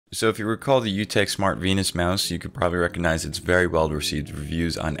So if you recall the UtechSmart Venus mouse, you could probably recognize its very well received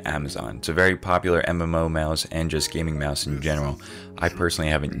reviews on Amazon. It's a very popular MMO mouse and just gaming mouse in general. I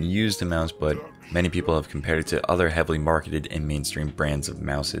personally haven't used the mouse, but many people have compared it to other heavily marketed and mainstream brands of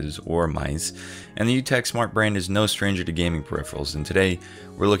mouses or mice. And the UtechSmart brand is no stranger to gaming peripherals, and today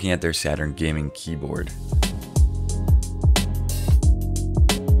we're looking at their Saturn gaming keyboard.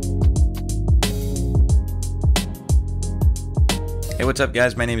 Hey, what's up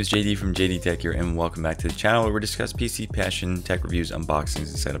guys, my name is JD from JDTechGear and welcome back to the channel where we discuss PC passion, tech reviews, unboxings,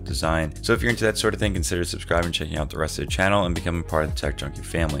 and setup design. So if you're into that sort of thing, consider subscribing, checking out the rest of the channel, and becoming part of the Tech Junkie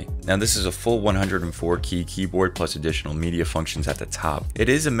family. Now this is a full 104 key keyboard plus additional media functions at the top. It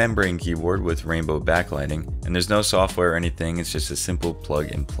is a membrane keyboard with rainbow backlighting, and there's no software or anything, it's just a simple plug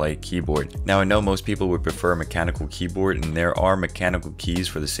and play keyboard. Now I know most people would prefer a mechanical keyboard, and there are mechanical keys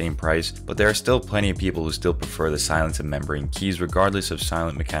for the same price, but there are still plenty of people who still prefer the silence and membrane keys regardless of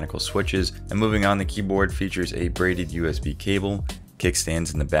silent mechanical switches. And moving on, the keyboard features a braided USB cable,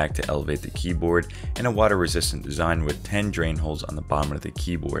 kickstands in the back to elevate the keyboard, and a water resistant design with 10 drain holes on the bottom of the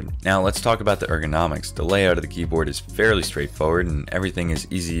keyboard. Now let's talk about the ergonomics. The layout of the keyboard is fairly straightforward and everything is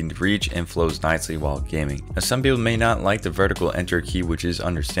easy to reach and flows nicely while gaming. Now some people may not like the vertical enter key, which is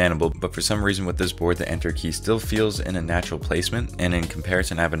understandable, but for some reason with this board the enter key still feels in a natural placement, and in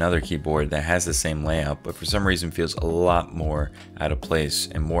comparison I have another keyboard that has the same layout but for some reason feels a lot more out of place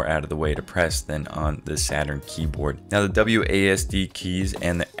and more out of the way to press than on the Saturn keyboard. Now the WASD keys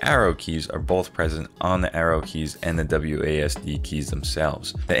and the arrow keys are both present on the arrow keys and the WASD keys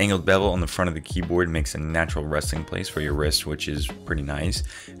themselves. The angled bevel on the front of the keyboard makes a natural resting place for your wrist, which is pretty nice,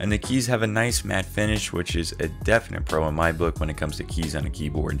 and the keys have a nice matte finish, which is a definite pro in my book when it comes to keys on a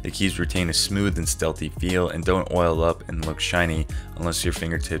keyboard. The keys retain a smooth and stealthy feel and don't oil up and look shiny unless your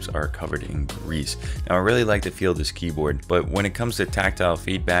fingertips are covered in grease. Now I really like the feel of this keyboard, but when it comes to tactile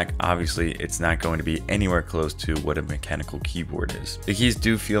feedback, obviously it's not going to be anywhere close to what a mechanical keyboard is. The keys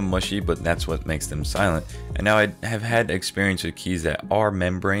do feel mushy, but that's what makes them silent. And now I have had experience with keys that are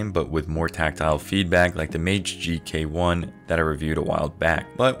membrane but with more tactile feedback, like the Mage GK1 that I reviewed a while back.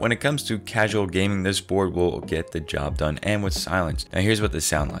 But when it comes to casual gaming, this board will get the job done and with silence. Now here's what they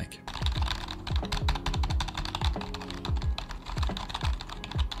sound like.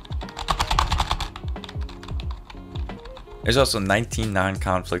 There's also 19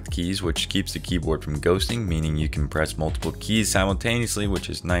 non-conflict keys, which keeps the keyboard from ghosting, meaning you can press multiple keys simultaneously, which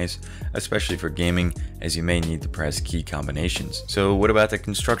is nice, especially for gaming, as you may need to press key combinations. So what about the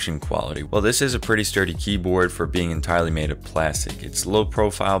construction quality? Well, this is a pretty sturdy keyboard for being entirely made of plastic. Its low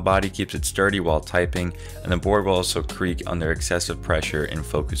profile body keeps it sturdy while typing, and the board will also creak under excessive pressure in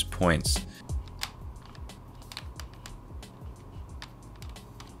focus points.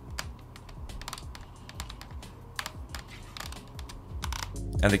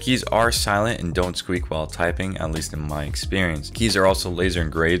 Now the keys are silent and don't squeak while typing, at least in my experience. Keys are also laser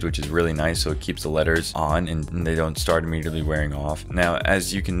engraved, which is really nice, so it keeps the letters on and they don't start immediately wearing off. Now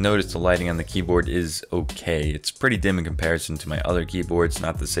as you can notice, the lighting on the keyboard is okay. It's pretty dim in comparison to my other keyboards,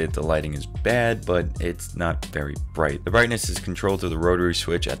 not to say that the lighting is bad, but it's not very bright. The brightness is controlled through the rotary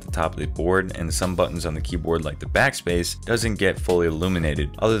switch at the top of the board, and some buttons on the keyboard like the backspace doesn't get fully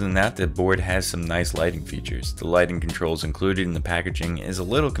illuminated. Other than that, the board has some nice lighting features. The lighting controls included in the packaging is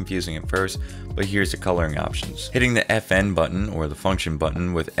a little confusing at first, but here's the coloring options. Hitting the FN button or the function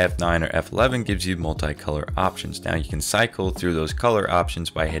button with F9 or F11 gives you multicolor options. Now you can cycle through those color options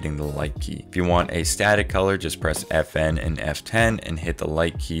by hitting the light key. If you want a static color, just press FN and F10 and hit the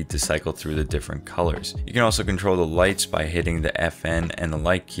light key to cycle through the different colors. You can also control the lights by hitting the FN and the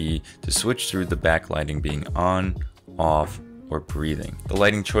light key to switch through the backlighting being on, off, or breathing. The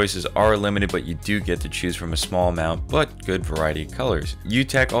lighting choices are limited, but you do get to choose from a small amount, but good variety of colors.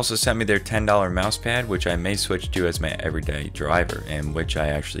 Utech also sent me their $10 mouse pad, which I may switch to as my everyday driver, and which I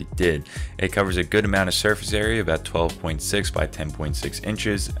actually did. It covers a good amount of surface area, about 12.6 by 10.6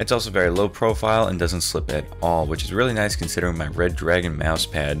 inches. It's also very low profile and doesn't slip at all, which is really nice considering my Red Dragon mouse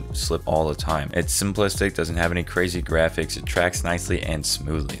pad slip all the time. It's simplistic, doesn't have any crazy graphics, it tracks nicely and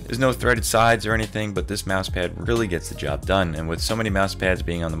smoothly. There's no threaded sides or anything, but this mouse pad really gets the job done. And with so many mouse pads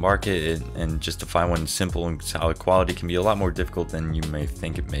being on the market, and just to find one simple and solid quality can be a lot more difficult than you may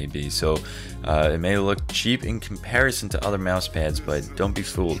think it may be. So it may look cheap in comparison to other mouse pads, but don't be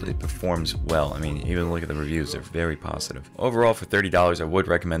fooled, it performs well. I mean, even look at the reviews, they're very positive. Overall, for $30 I would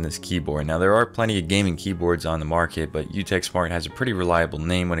recommend this keyboard. Now there are plenty of gaming keyboards on the market, but UtechSmart has a pretty reliable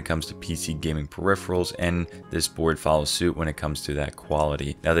name when it comes to PC gaming peripherals, and this board follows suit when it comes to that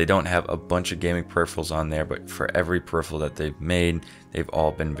quality. Now they don't have a bunch of gaming peripherals on there, but for every peripheral that they've made, they've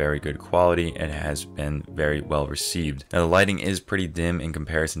all been very good quality. It has been very well received. Now the lighting is pretty dim in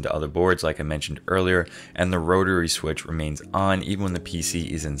comparison to other boards like I mentioned earlier, and the rotary switch remains on even when the PC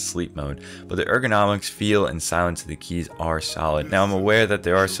is in sleep mode, but the ergonomics, feel, and silence of the keys are solid. Now I'm aware that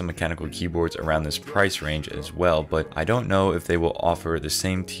there are some mechanical keyboards around this price range as well, but I don't know if they will offer the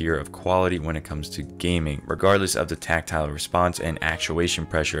same tier of quality when it comes to gaming, regardless of the tactile response and actuation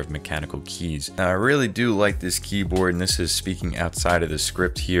pressure of mechanical keys. Now I really do like this keyboard, and this is speaking outside of the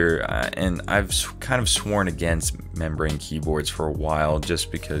script here, and I've kind of sworn against membrane keyboards for a while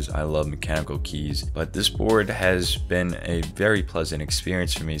just because I love mechanical keys, but this board has been a very pleasant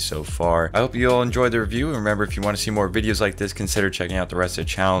experience for me so far. I hope you all enjoyed the review, and remember, if you want to see more videos like this, consider checking out the rest of the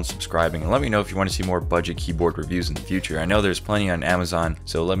channel and subscribing, and let me know if you want to see more budget keyboard reviews in the future. I know there's plenty on Amazon,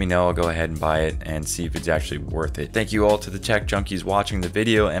 so let me know. I'll go ahead and buy it and see if it's actually worth it. Thank you all to the tech junkies watching the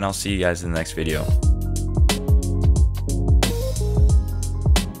video, and I'll see you guys in the next video.